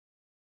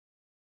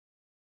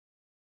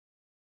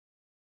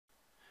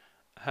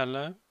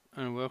Hello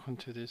and welcome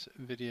to this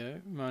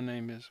video. My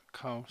name is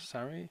Carl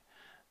Sarri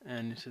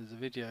and this is a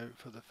video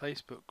for the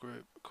Facebook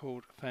group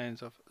called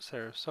Fans of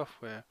Serif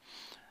Software,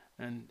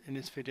 and in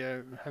this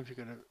video I'm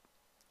going to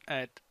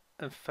add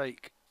a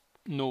fake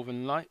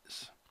northern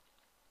lights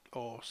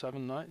or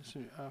southern lights.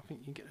 I think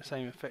you can get the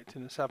same effect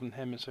in the southern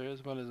hemisphere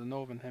as well as the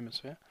northern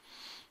hemisphere.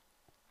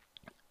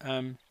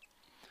 And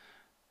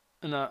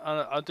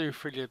I do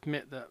freely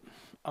admit that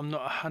I'm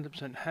not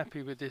 100%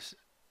 happy with this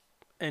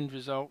end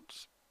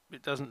result.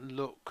 It doesn't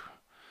look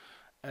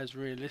as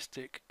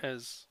realistic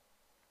as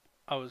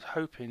I was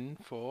hoping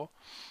for.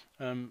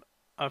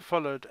 I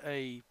followed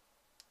a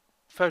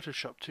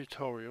Photoshop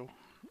tutorial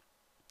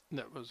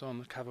that was on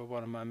the cover of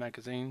one of my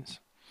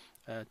magazines,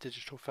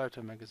 digital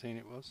photo magazine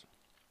it was,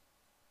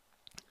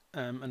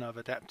 and I've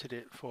adapted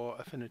it for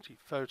Affinity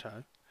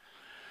Photo.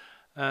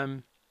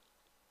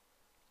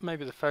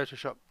 Maybe the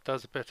Photoshop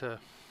does a better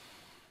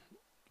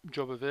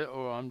job of it,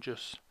 or I'm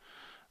just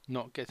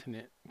not getting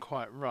it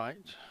quite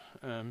right,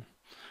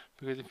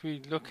 because if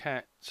we look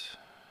at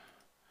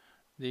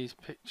these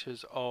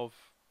pictures of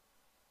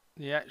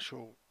the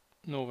actual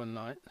northern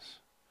lights,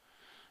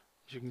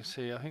 as you can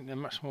see, I think there's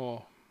much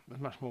more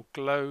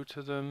glow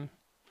to them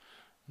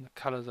and the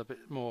colours are a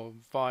bit more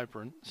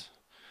vibrant,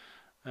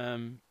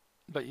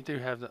 but you do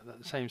have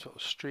that same sort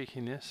of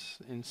streakiness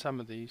in some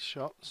of these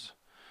shots.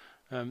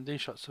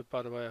 These shots are,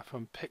 by the way, are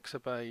from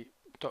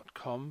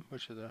pixabay.com,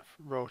 which is a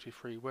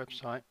royalty-free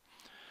website,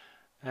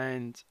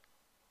 and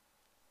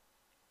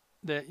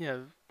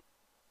they're,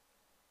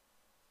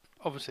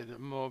 obviously they're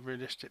more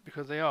realistic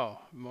because they are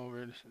more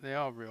realistic. They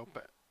are real.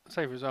 But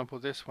say, for example,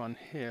 this one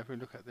here, if we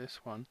look at this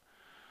one,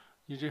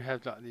 you do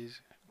have like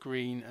these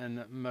green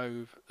and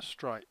mauve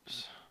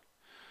stripes,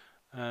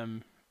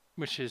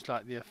 which is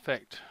like the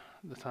effect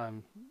that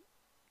I'm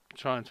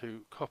trying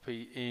to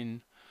copy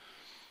in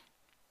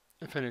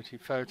Affinity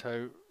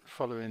Photo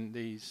following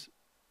this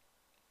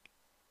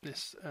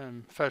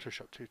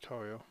Photoshop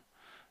tutorial.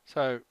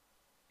 So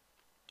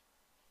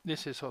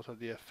this is sort of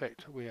the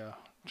effect we are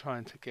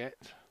trying to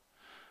get.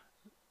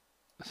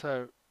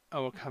 So I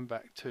will come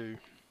back to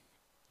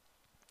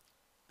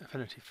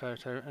Affinity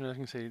Photo, and as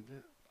you can see,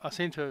 I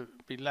seem to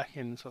be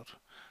lacking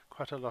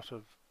quite a lot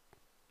of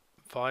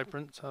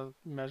vibrance. I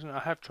imagine I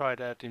have tried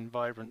adding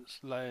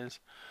vibrance layers,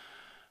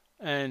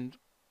 and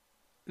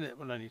it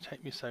will only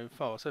take me so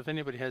far. So if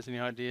anybody has any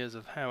ideas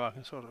of how I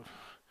can sort of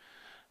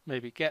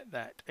maybe get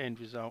that end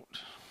result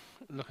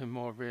looking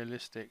more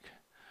realistic,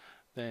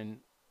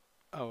 then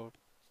I'll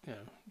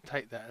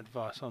take that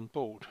advice on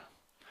board.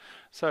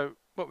 So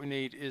what we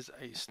need is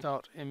a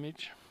start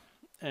image,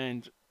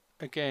 and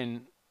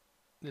again,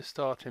 this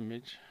start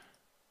image,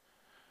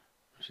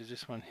 which is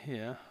this one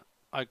here,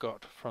 I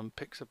got from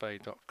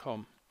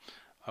pixabay.com.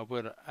 I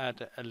will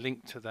add a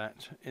link to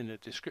that in the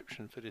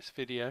description for this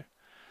video,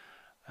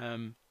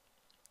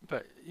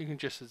 but you can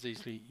just as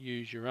easily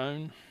use your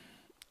own.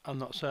 I'm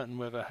not certain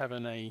whether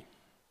having a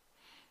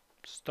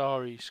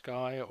starry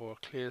sky or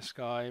a clear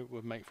sky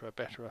would make for a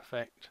better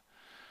effect,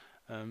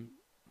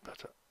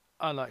 but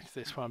I liked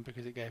this one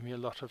because it gave me a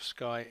lot of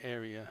sky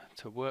area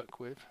to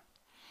work with.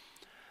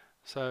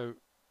 So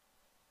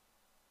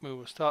we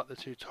will start the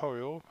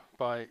tutorial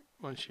by,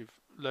 once you've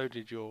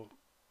loaded your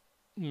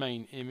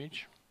main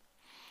image,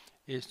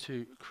 is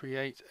to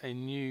create a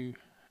new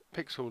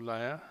pixel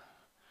layer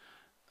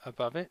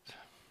above it,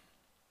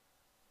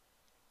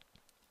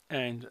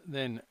 and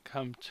then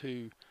come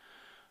to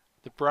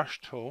the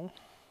brush tool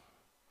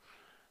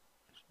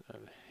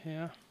over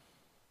here,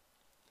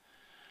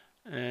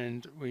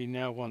 and we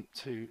now want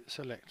to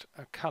select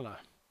a color.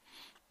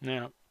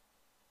 Now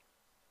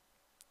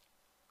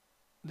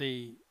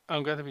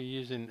I'm going to be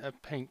using a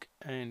pink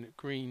and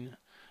green,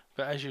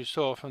 but as you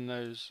saw from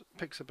those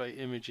Pixabay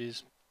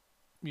images,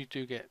 you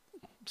do get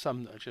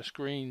some that are just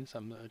green,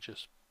 some that are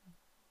just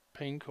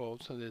pink, or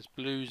so there's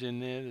blues in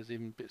there, there's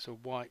even bits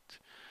of white.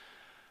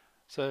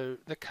 So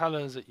the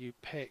colors that you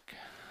pick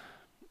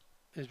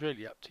is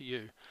really up to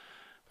you,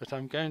 but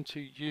I'm going to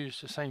use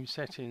the same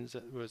settings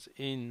that was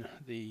in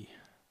the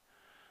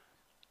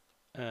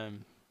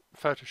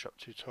Photoshop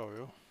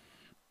tutorial,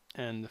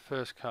 and the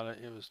first color,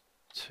 it was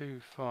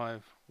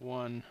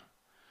 251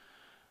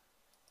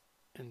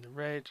 in the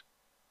red,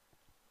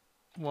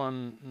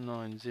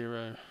 190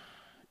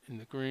 in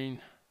the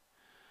green,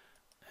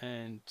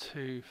 and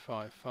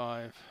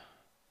 255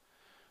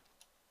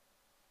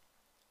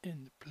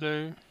 in the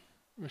blue,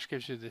 which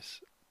gives you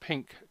this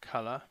pink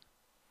color.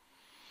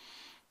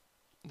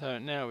 So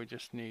now we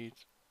just need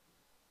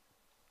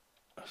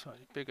a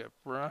slightly bigger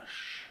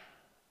brush.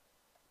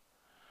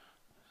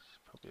 It's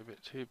probably a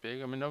bit too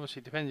big. I mean,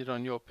 obviously depending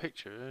on your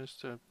picture as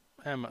to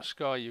how much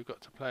sky you've got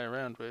to play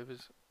around with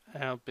is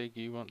how big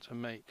you want to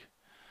make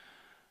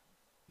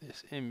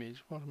this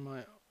image. What am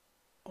I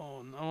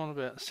on? I'm on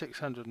about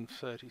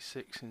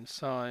 636 in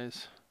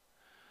size.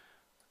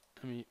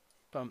 Let me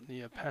bump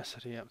the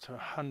opacity up to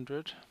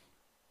 100,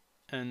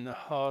 and the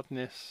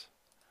hardness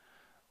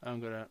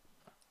I'm going to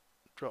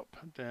drop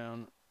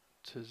down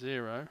to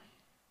 0.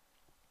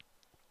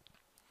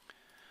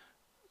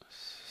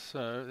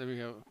 So there we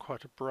go,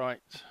 quite a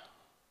bright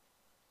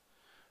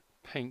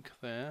pink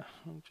there.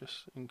 I'll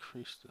just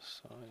increase the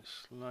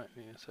size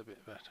slightly, it's a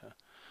bit better.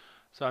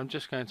 So I'm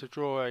just going to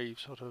draw a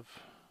sort of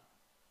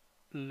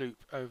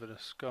loop over the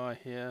sky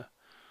here.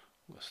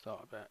 We'll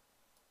start about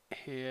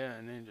here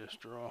and then just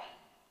draw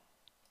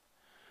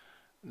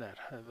that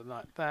over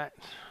like that.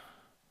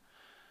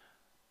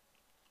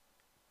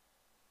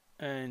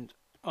 And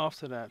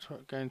after that we're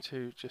going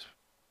to just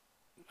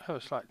have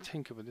a slight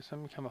tinker with this.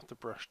 Let me come off the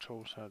brush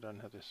tool so I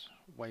don't have this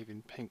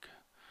waving pink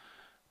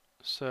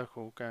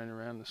circle going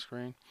around the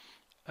screen.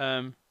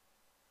 It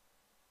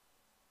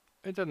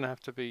doesn't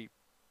have to be,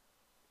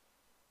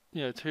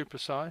 you know, too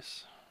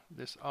precise,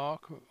 this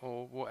arc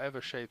or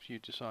whatever shapes you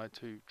decide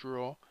to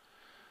draw,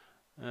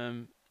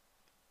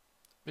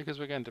 because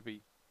we're going to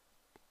be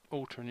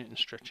altering it and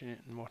stretching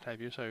it and what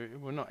have you, so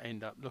it will not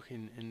end up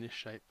looking in this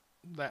shape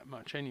that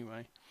much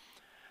anyway.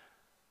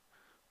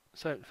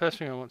 So the first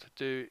thing I want to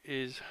do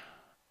is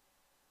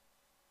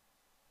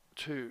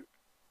to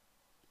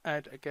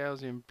add a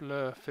Gaussian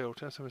blur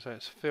filter. So we say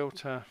it's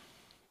filter,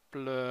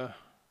 blur,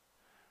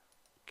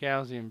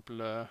 Gaussian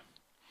blur,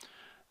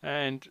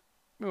 and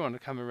we want to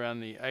come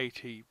around the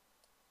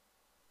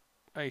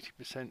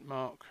 80%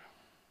 mark.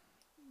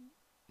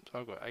 So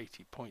I've got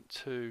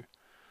 80.2,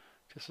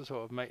 just to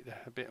sort of make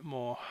that a bit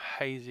more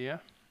hazier.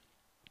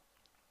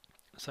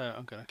 So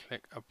I'm going to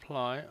click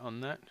apply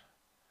on that.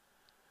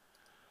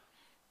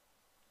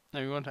 Now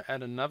we want to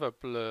add another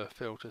blur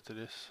filter to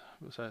this,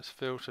 so it's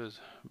filters,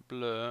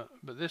 blur,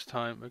 but this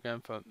time we're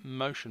going for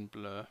motion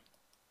blur.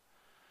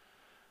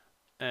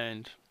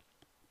 And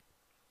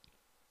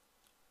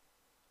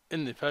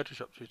in the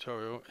Photoshop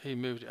tutorial he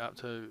moved it up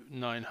to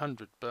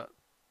 900, but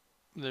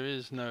there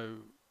is no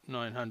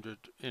 900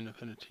 in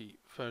Affinity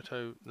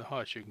Photo. The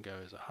highest you can go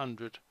is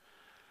 100,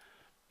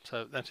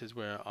 so that is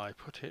where I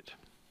put it.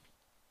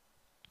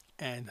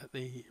 And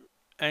the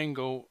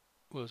angle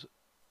was,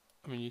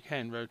 I mean, you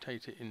can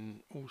rotate it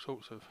in all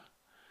sorts of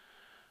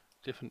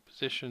different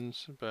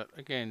positions, but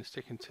again,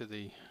 sticking to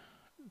the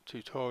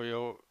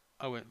tutorial,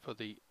 I went for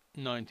the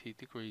 90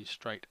 degrees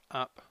straight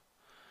up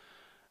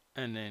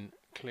and then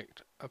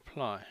clicked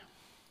apply.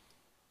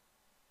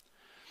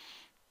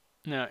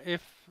 Now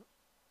if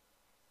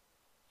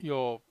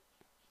your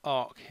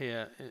arc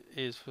here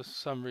is for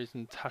some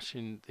reason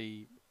touching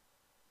the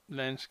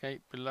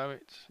landscape below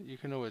it, you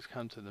can always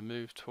come to the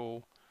move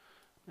tool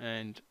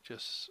and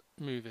just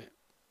move it.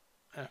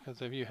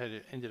 Because if you had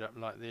it ended up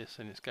like this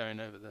and it's going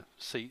over the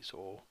seats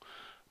or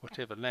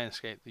whatever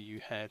landscape that you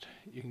had,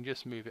 you can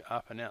just move it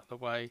up and out the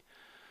way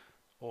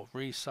or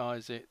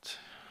resize it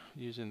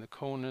using the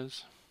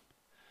corners.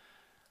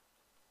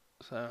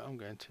 So I'm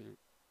going to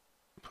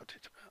put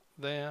it about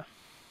there.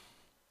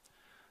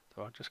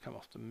 So I'll just come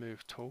off the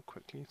move tool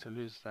quickly to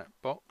lose that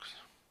box.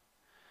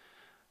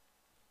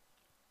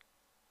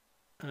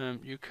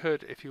 You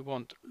could, if you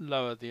want,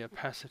 lower the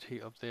opacity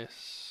of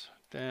this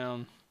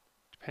down,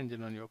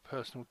 depending on your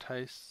personal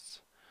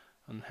tastes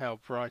and how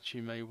bright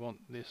you may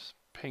want this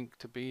pink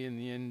to be in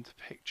the end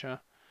picture.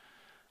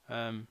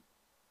 I'm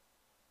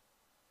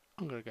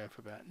going to go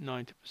for about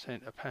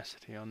 90%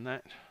 opacity on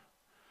that.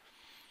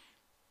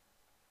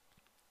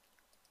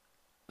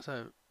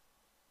 So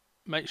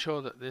make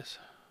sure that this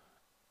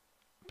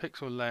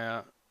pixel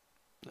layer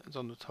that's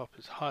on the top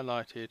is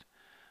highlighted,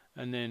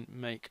 and then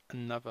make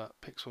another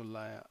pixel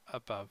layer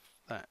above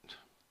that.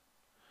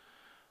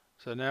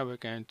 So now we're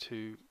going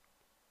to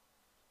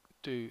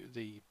do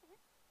the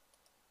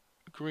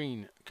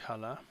green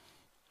color.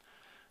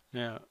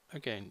 Now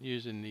again,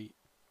 using the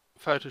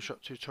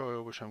Photoshop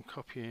tutorial which I'm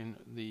copying,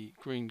 the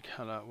green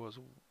color was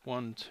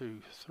 1,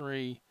 2,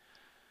 3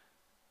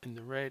 in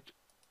the red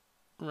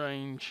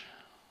range,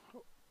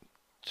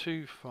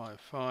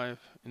 255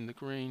 in the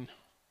green,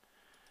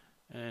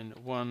 and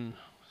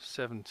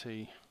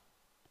 170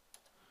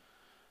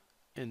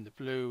 in the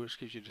blue, which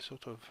gives you the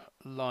sort of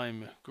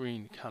lime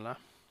green color.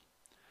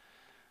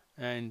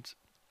 And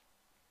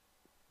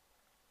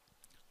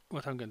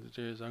what I'm going to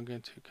do is I'm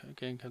going to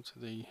again come to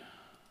the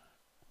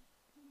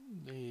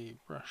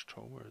brush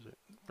tool. Where is it?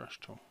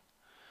 Brush tool.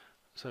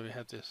 So we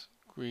have this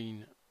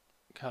green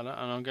color,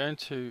 and I'm going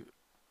to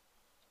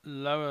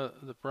lower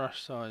the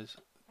brush size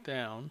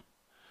down,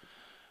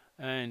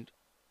 and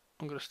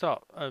I'm going to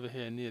start over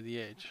here near the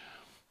edge,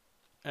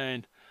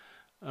 and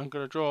I'm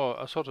going to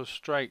draw a sort of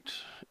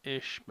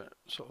straight-ish, but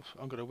sort of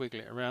I'm going to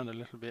wiggle it around a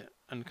little bit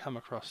and come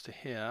across to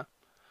here,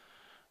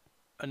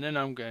 and then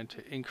I'm going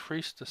to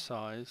increase the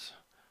size,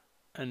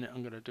 and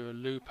I'm going to do a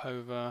loop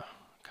over,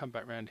 come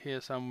back around here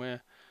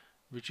somewhere,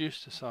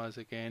 reduce the size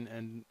again,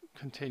 and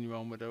continue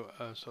on with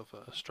a sort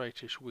of a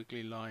straightish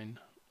wiggly line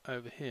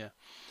over here.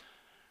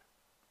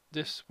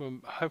 This will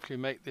hopefully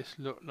make this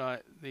look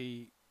like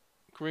the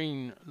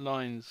green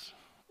lines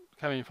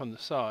coming from the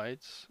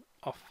sides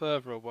are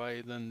further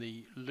away than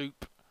the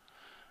loop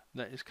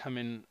that is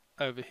coming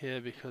over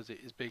here. Because it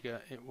is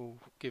bigger, it will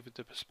give it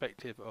the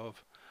perspective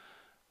of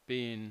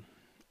being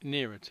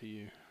nearer to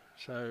you.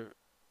 So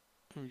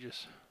let me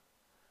just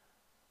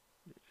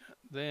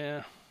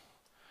there.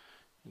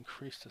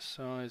 increase the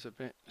size a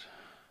bit,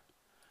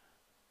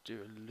 do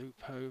a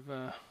loop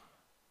over,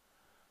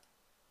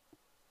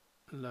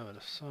 lower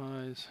the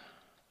size,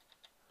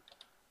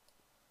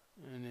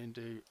 and then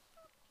do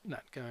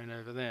that going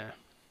over there.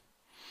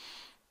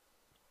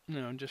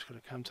 Now I'm just going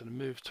to come to the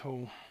move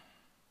tool,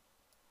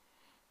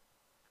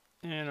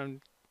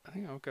 and I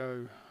think I'll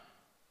go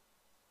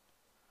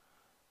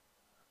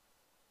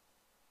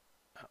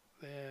up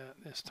there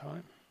this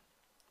time.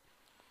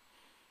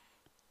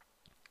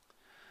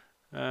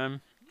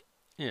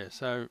 Yeah,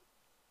 so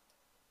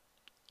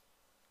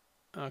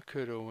I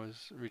could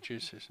always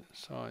reduce its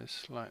size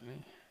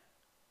slightly.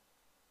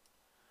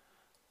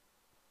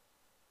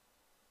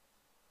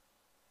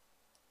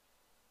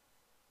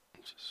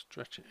 Just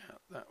stretch it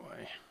out that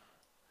way.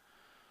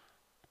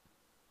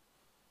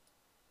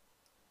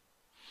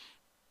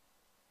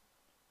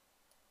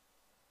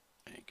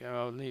 There you go,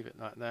 I'll leave it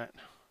like that.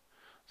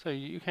 So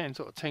you can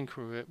sort of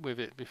tinker with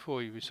it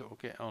before you sort of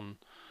get on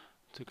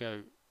to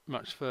go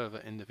much further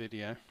in the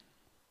video.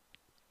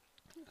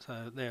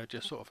 So they're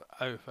just sort of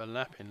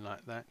overlapping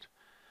like that.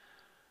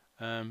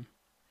 And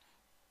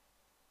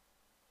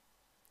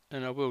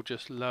I will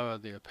just lower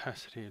the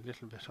opacity a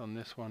little bit on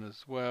this one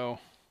as well,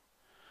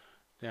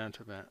 down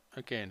to about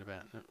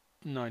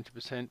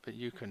 90%, but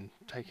you can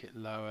take it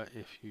lower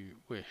if you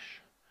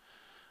wish.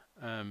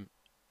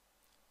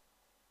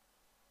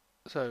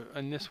 So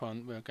in this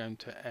one we're going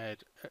to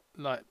add,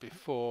 like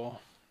before,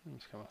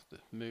 let's come off the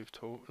move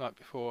tool, like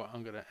before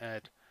I'm going to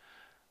add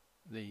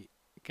the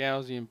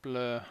Gaussian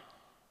blur,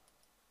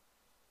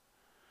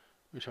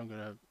 which I'm going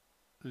to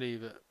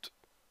leave at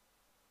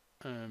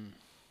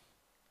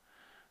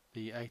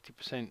the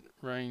 80%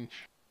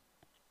 range.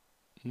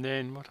 And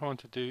then what I want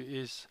to do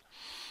is,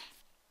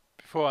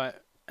 before I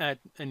add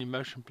any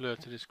motion blur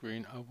to this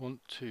green, I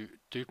want to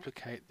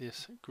duplicate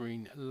this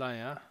green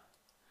layer.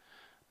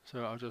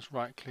 So I'll just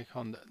right click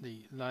on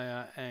the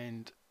layer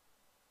and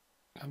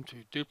come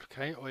to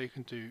duplicate, or you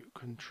can do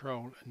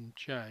Control and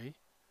J.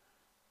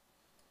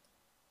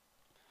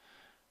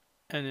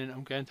 And then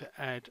I'm going to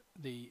add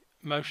the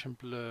motion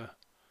blur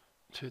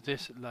to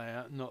this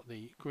layer, not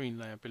the green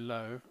layer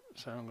below.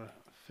 So I'm going to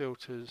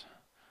filters,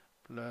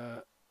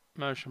 blur,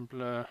 motion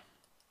blur,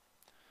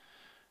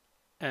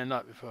 and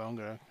like before I'm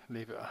going to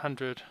leave it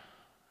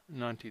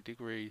 190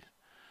 degrees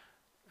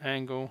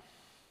angle,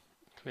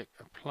 click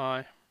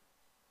apply,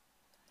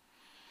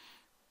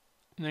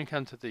 and then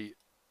come to the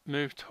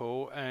move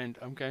tool, and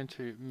I'm going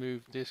to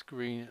move this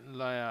green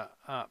layer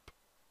up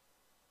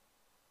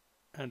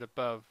and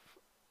above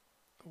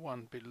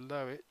one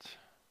below it,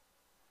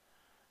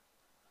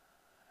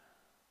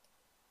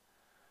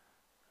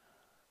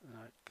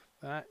 like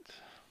that.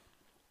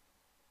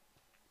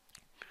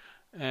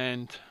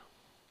 And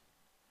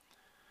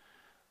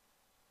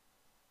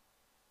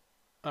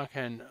I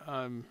can,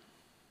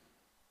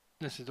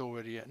 this is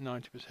already at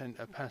 90%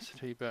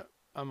 opacity, but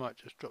I might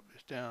just drop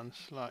this down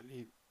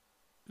slightly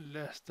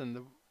less than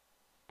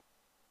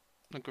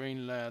the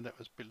green layer that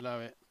was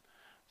below it.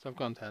 So I've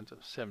gone down to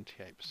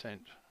 78%.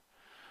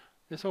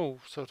 It's all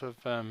sort of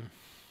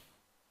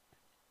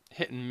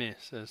hit and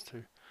miss as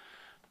to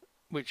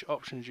which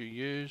options you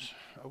use.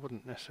 I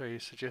wouldn't necessarily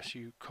suggest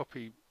you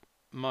copy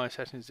my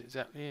settings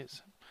exactly.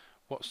 It's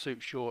what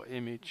suits your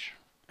image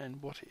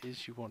and what it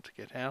is you want to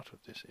get out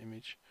of this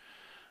image.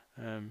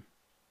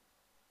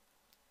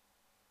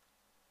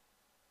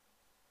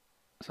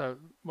 So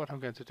what I'm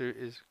going to do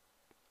is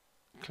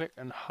click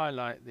and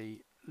highlight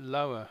the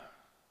lower,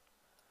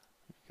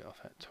 get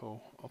off that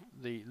tool, of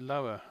the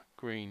lower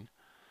green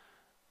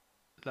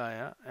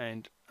layer,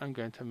 and I'm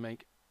going to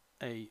make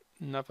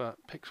another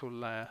pixel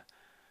layer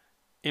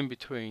in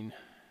between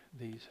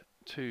these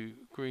two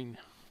green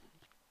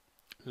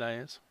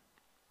layers.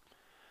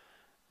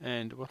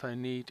 And what I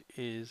need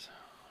is,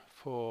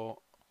 for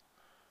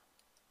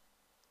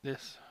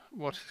this,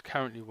 what is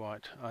currently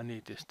white, I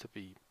need this to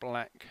be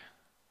black.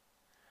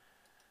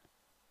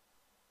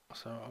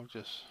 So I'll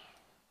just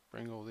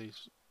bring all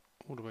these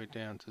all the way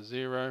down to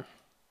 0.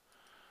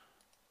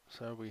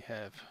 So we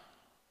have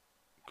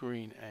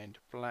green and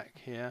black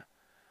here,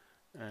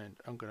 and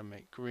I'm going to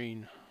make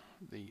green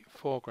the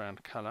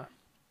foreground color,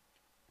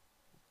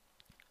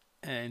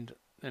 and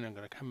then I'm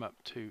going to come up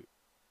to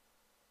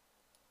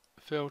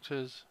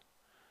filters,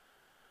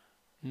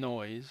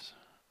 noise,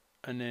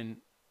 and then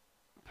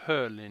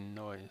Perlin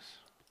noise,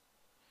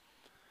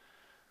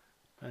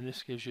 and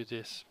this gives you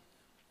this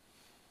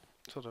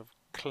sort of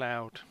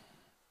cloud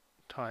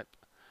type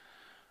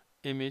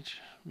image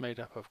made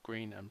up of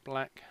green and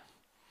black.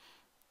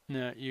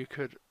 Now you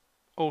could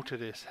alter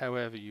this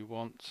however you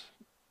want.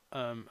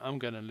 I'm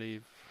going to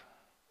leave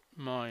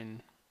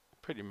mine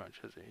pretty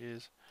much as it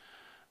is,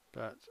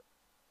 but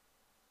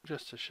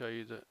just to show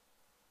you that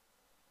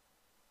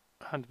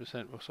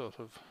 100% will sort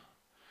of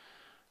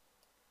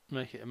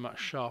make it a much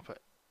sharper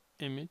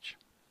image.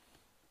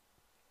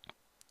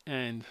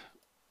 And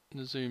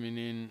the zooming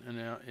in and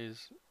out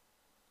is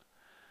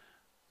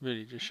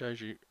really just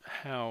shows you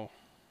how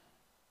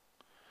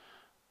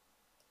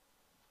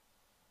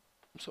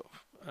sort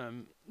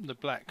of the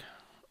black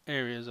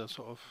areas are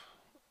sort of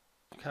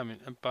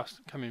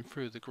coming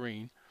through the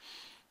green,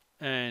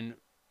 and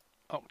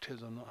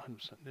octaves are not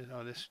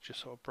 100%. This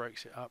just sort of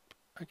breaks it up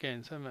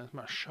again, so it's a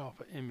much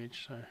sharper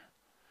image. So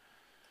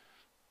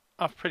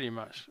I'm pretty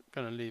much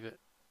going to leave it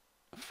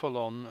full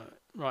on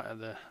right at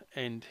the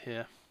end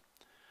here,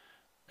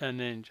 and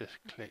then just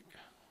click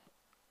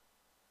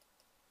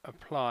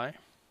apply.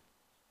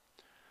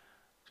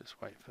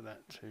 Just wait for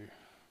that to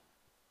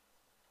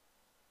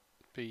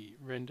be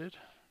rendered.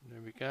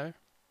 There we go.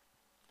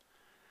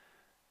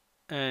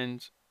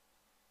 And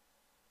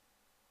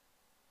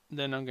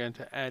then I'm going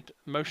to add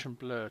motion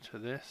blur to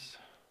this.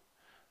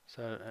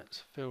 So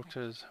that's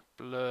filters,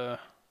 blur,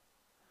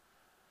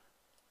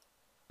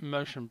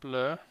 motion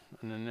blur,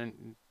 and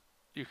then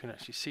you can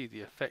actually see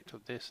the effect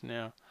of this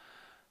now,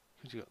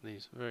 because you've got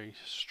these very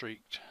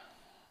streaked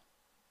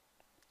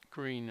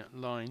green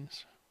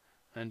lines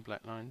and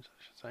black lines,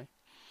 I should say.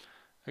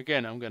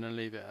 Again, I'm going to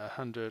leave it at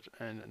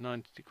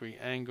 190-degree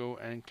angle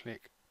and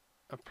click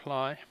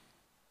apply.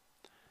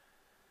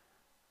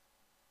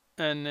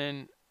 And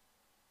then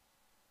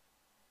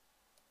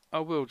I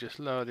will just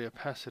lower the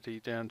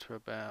opacity down to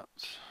about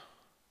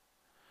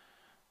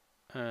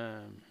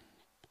around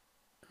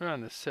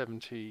the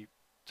 70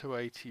 to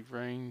 80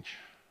 range.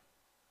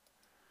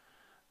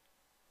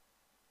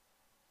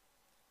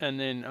 And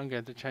then I'm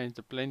going to change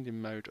the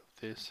blending mode of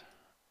this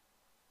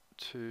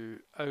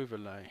to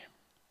overlay.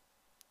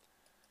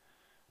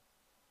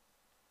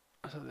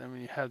 So then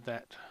when you have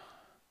that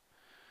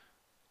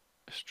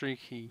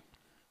streaky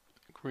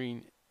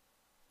green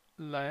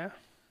layer.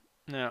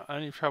 Now,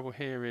 only trouble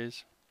here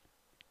is,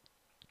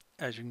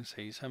 as you can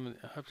see,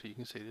 hopefully you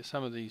can see this,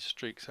 some of these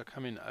streaks are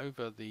coming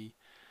over the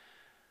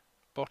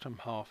bottom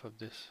half of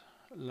this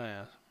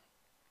layer,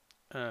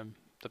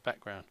 the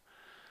background.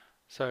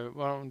 So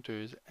what I'm going to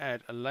do is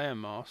add a layer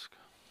mask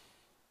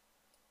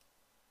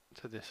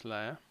to this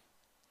layer,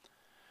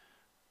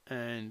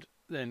 and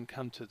then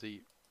come to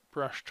the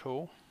brush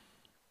tool.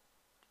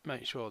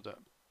 Make sure that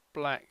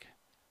black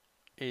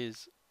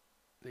is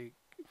the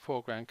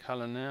foreground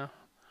color now.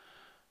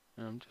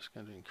 And I'm just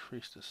going to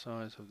increase the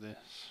size of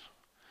this.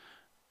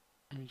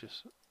 Let me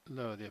just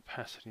lower the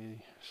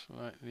opacity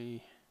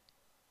slightly.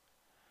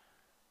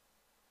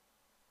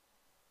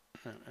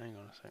 No, hang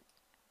on a sec.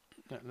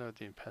 No, lower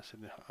the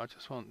opacity. I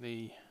just want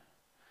the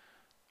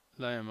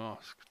layer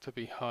mask to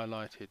be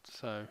highlighted,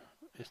 so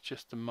it's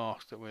just the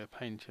mask that we're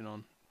painting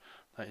on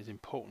that is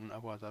important.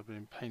 Otherwise I've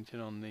been painting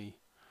on the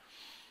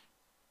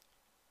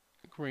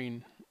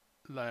green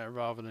layer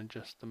rather than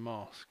just the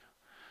mask.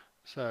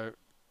 So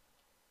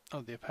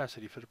the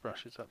opacity for the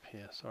brush is up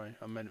here. Sorry,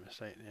 I made a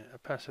mistake there.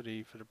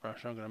 Opacity for the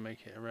brush, I'm going to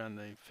make it around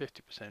the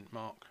 50%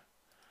 mark,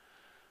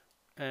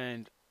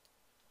 and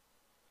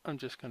I'm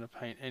just going to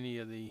paint any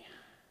of the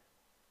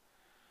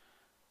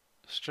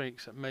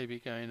streaks that may be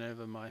going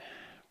over my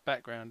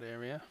background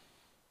area.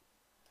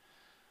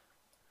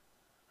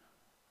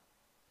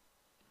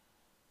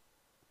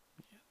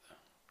 Yeah,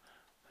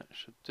 that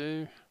should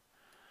do.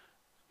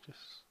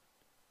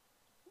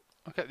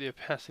 I'll get the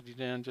opacity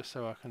down just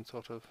so I can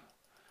sort of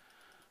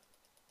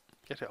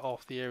get it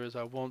off the areas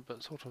I want,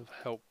 but sort of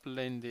help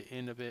blend it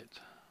in a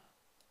bit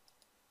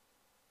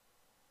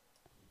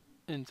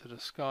into the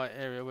sky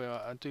area where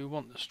I do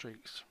want the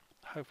streaks.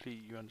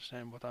 Hopefully you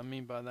understand what I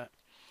mean by that.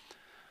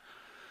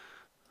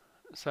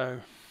 So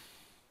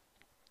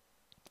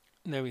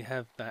there we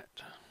have that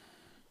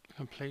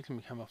complete. Let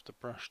me come off the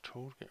brush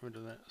tool, get rid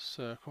of that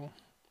circle,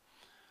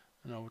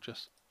 and I will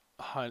just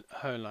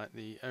highlight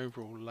the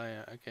overall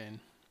layer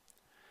again.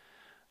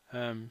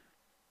 Now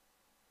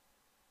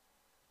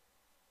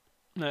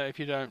if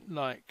you don't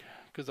like,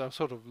 because I've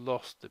sort of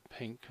lost the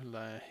pink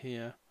layer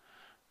here,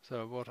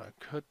 so what I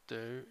could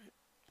do,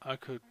 I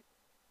could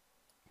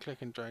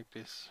click and drag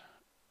this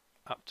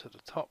up to the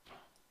top,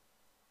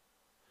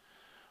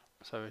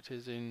 so it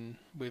is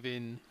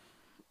within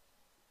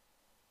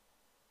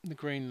the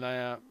green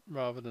layer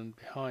rather than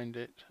behind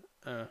it.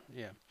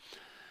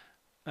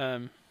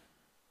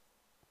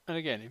 And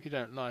again, if you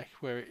don't like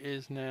where it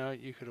is now,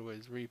 you could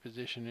always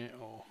reposition it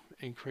or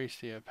increase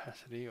the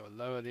opacity or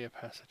lower the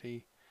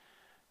opacity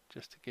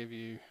just to give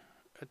you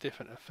a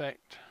different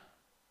effect.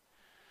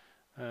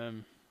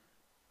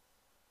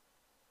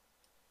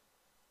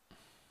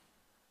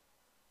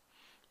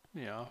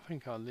 Yeah, I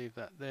think I'll leave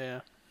that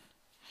there.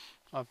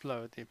 I've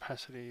lowered the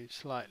opacity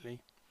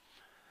slightly,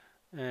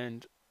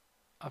 and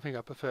I think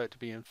I prefer it to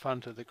be in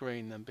front of the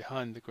green than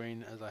behind the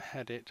green as I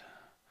had it.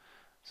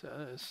 So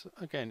it's,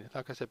 again,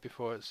 like I said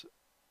before, it's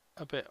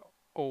a bit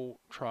all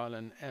trial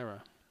and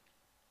error.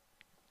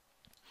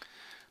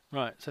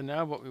 Right, so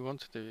now what we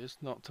want to do is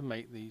not to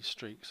make these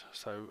streaks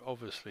so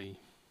obviously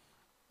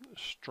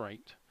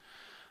straight.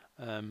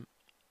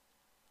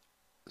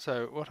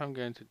 So what I'm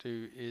going to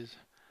do is,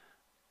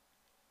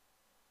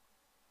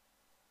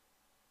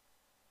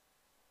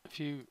 if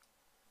you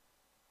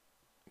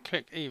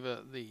click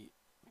either the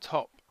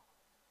top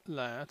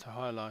layer to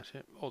highlight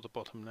it or the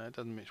bottom layer, it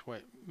doesn't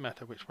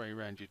matter which way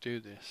around you do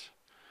this,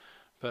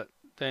 but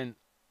then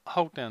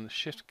hold down the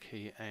shift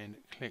key and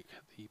click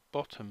the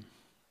bottom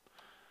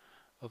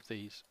of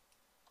these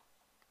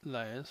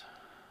layers,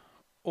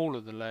 all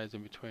of the layers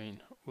in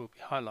between will be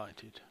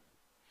highlighted.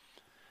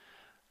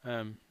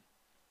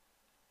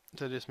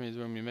 So this means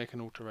when we make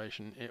an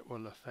alteration, it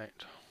will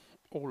affect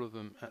all of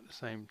them at the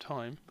same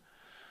time.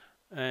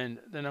 And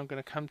then I'm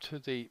going to come to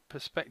the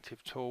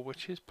perspective tool,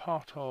 which is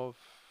part of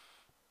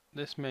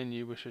this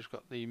menu, which has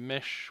got the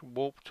mesh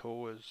warp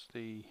tool as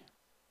the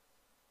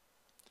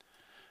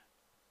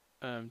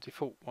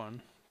default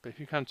one. But if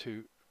you come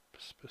to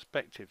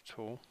perspective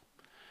tool,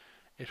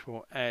 it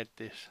will add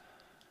this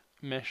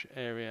mesh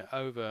area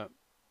over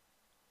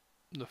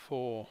the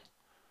 4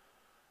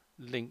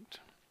 linked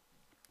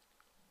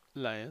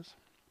layers,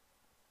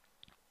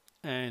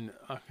 and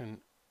I can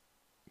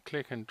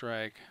click and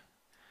drag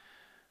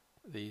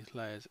these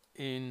layers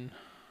in,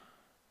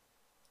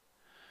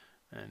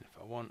 and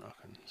if I want I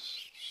can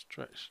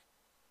stretch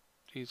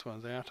these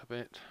ones out a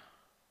bit,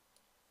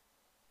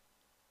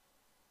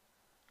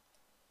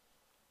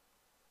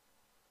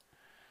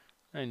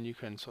 and you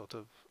can sort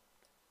of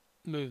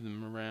move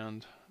them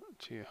around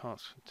to your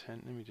heart's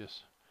content. Let me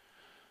just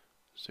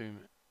zoom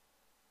it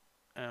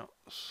out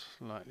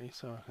slightly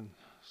so I can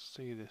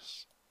see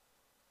this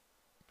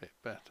a bit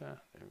better.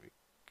 There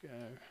we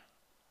go.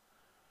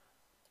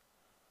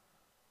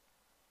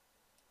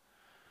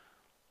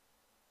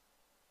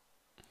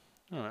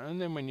 Alright,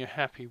 and then when you're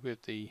happy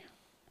with the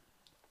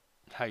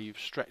how you've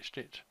stretched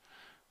it,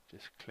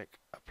 just click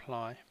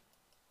apply,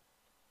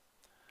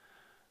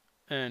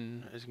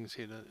 and as you can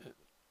see,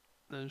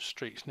 those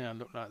streaks now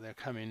look like they're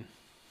coming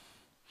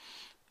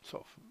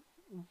sort of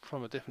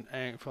from a different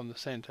angle, from the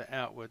center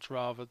outwards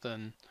rather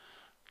than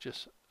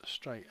just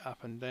straight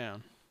up and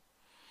down.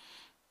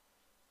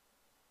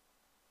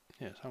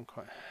 Yes, I'm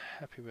quite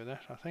happy with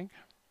that, I think.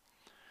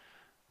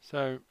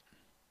 So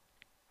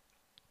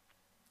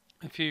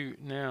if you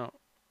now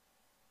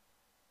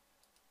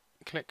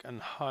click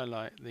and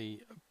highlight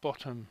the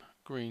bottom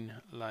green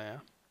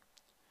layer,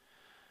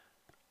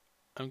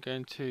 I'm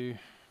going to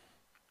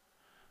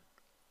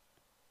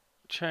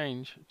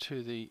change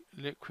to the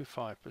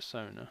liquify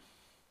persona,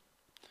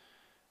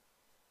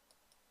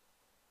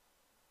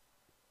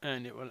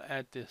 and it will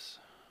add this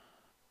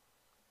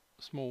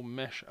small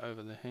mesh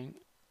over the thing,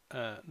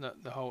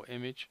 the whole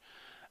image,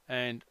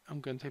 and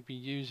I'm going to be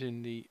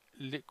using the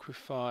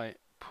liquify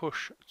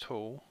push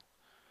tool,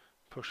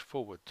 push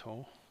forward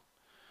tool.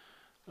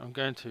 I'm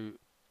going to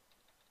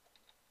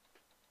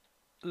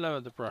lower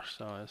the brush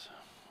size,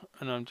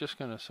 and I'm just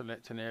going to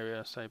select an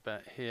area, say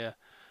about here,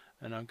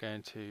 and I'm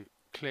going to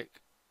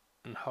click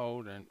and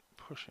hold and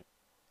push it,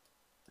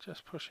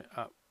 just push it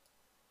up,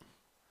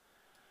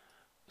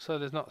 so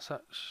there's not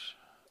such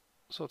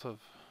sort of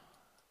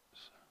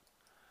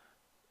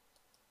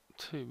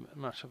too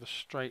much of a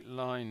straight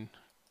line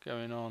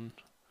going on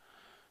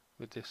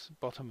with this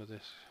bottom of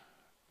this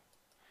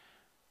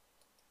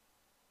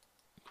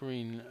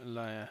green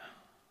layer.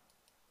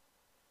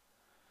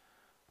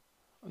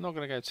 I'm not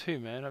going to go too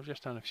mad, I've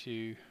just done a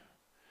few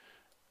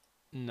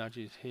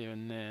nudges here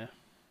and there.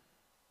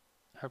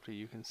 Hopefully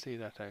you can see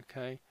that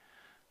okay.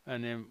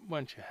 And then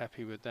once you're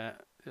happy with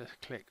that,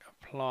 just click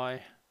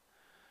apply,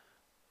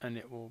 and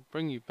it will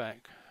bring you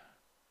back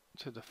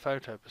to the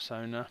photo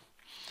persona,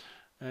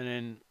 and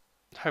then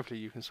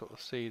hopefully you can sort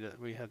of see that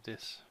we have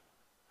this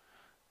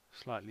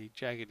slightly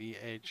jaggedy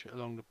edge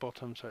along the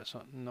bottom, so it's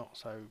not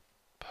so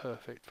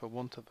perfect, for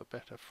want of a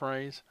better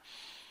phrase.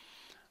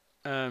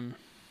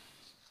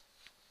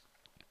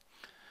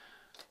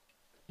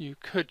 You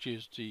could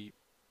use the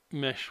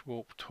mesh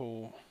warp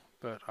tool,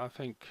 but I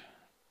think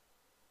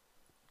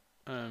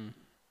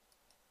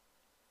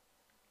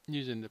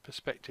using the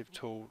perspective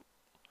tool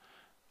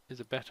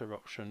is a better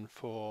option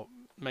for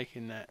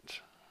making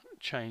that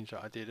change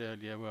that I did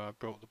earlier, where I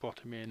brought the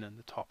bottom in and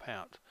the top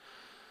out.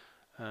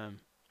 So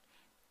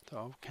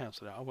I'll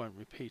cancel that, I won't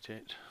repeat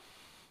it.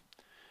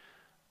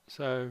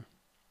 So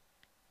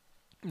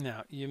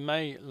now you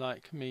may,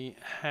 like me,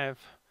 have,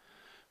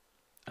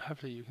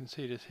 hopefully you can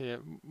see this here,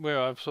 where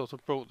I've sort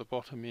of brought the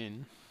bottom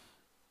in,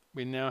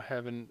 we now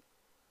have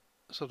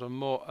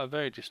a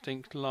very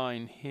distinct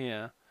line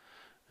here,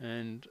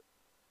 and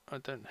I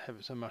don't have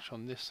it so much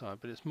on this side,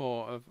 but it's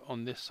more of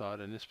on this side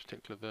in this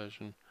particular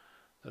version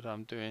that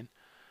I'm doing,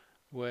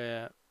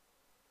 where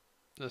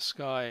the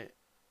sky,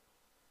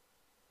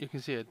 you can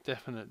see a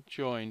definite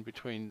join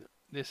between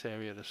this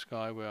area of the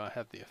sky where I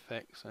have the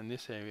effects and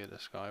this area of the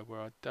sky where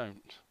I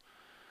don't.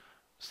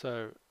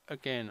 So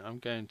again, I'm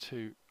going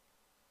to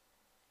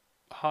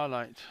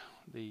highlight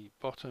the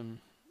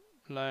bottom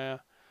layer,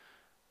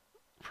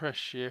 press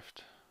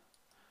shift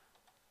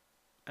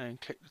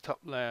and click the top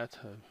layer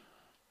to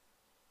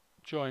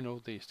join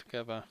all these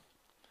together,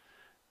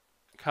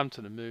 come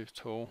to the move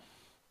tool,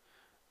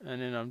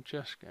 and then I'm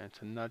just going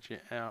to nudge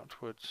it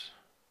outwards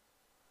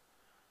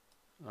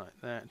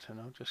like that, and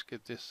I'll just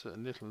give this a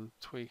little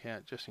tweak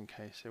out just in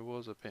case there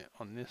was a bit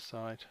on this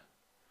side.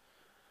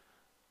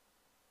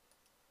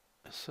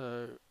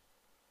 So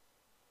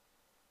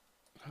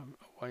come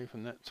away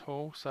from that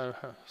tool, so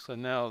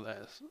now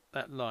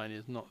that line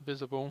is not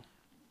visible,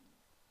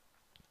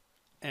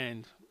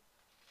 and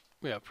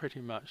we are pretty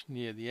much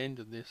near the end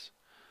of this.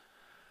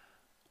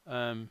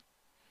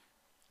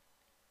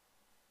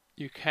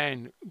 You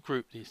can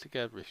group these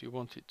together if you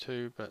wanted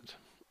to, but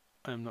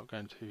I'm not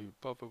going to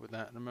bother with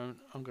that at the moment.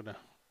 I'm going to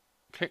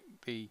click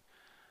the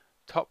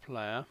top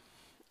layer,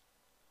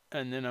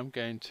 and then I'm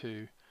going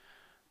to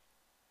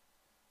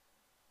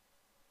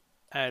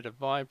add a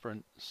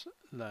vibrance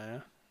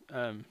layer,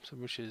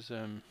 which is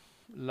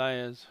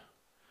layers,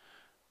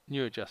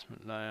 new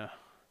adjustment layer,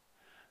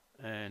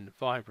 and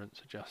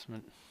vibrance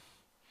adjustment.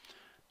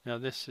 Now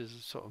this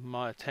is sort of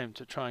my attempt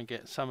to try and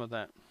get some of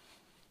that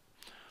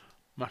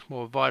much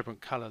more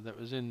vibrant colour that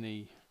was in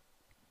the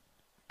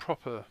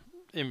proper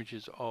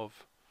images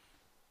of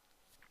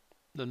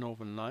the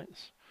Northern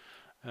Lights.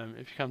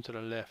 If you come to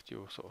the left,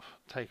 you'll sort of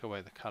take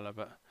away the colour,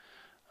 but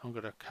I'm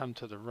going to come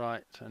to the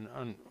right, and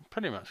I'm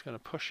pretty much going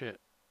to push it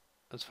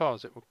as far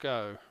as it will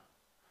go.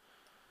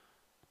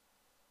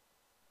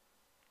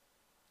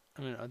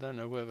 I mean, I don't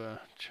know whether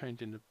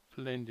changing the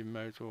blending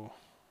mode, or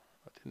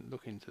I didn't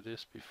look into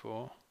this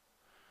before.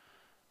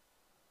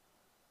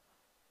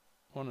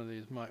 One of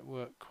these might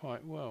work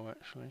quite well,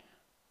 actually.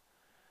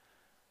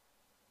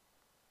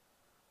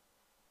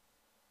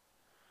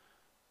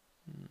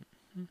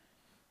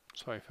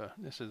 Sorry for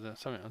this, is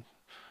something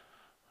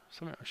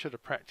I should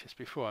have practiced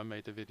before I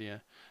made the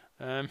video.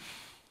 Colour,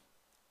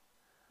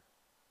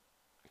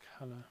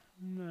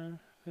 no,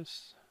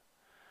 this,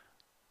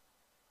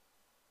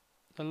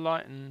 the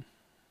lighten,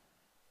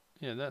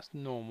 yeah, that's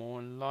normal,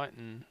 and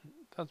lighten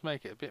does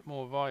make it a bit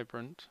more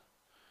vibrant.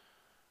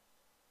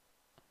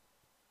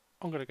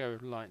 I'm going to go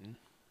with lighten,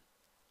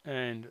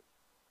 and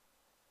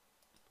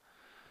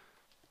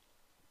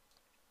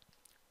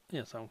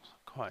yes, I'm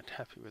quite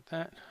happy with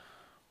that.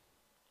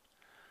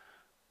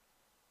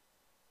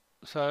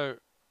 So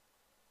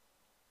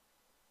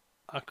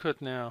I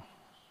could now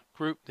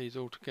group these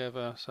all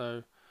together,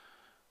 so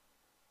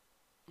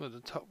with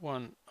the top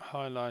one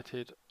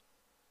highlighted,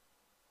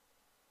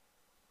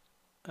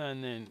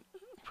 and then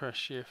press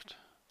shift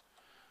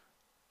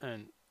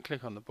and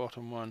click on the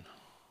bottom one,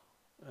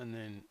 and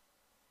then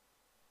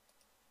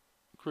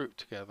group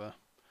together.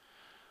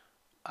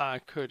 I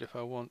could, if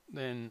I want,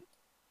 then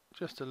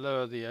just to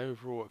lower the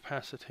overall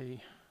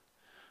opacity,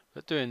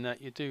 but doing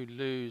that you do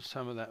lose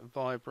some of that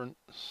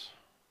vibrance,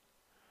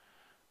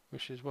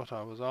 which is what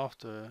I was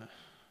after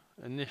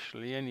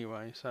initially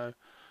anyway, so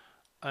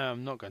I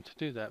am not going to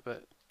do that,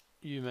 but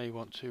you may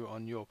want to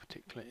on your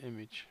particular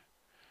image.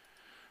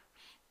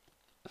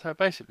 So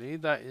basically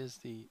that is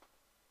the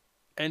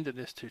end of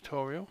this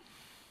tutorial.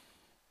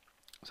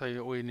 So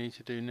all you need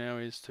to do now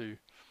is to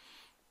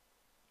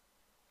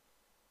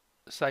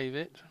save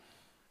it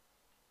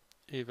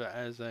either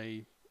as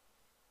an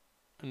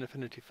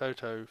Affinity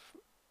Photo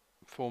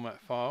format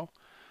file,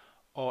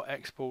 or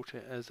export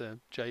it as a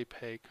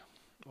JPEG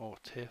or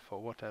TIFF or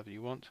whatever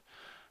you want,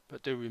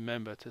 but do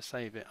remember to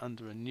save it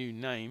under a new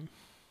name,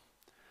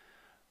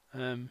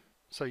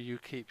 so you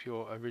keep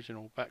your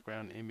original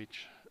background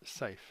image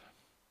safe.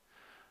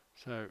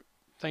 So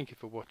thank you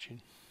for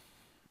watching,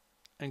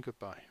 and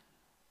goodbye.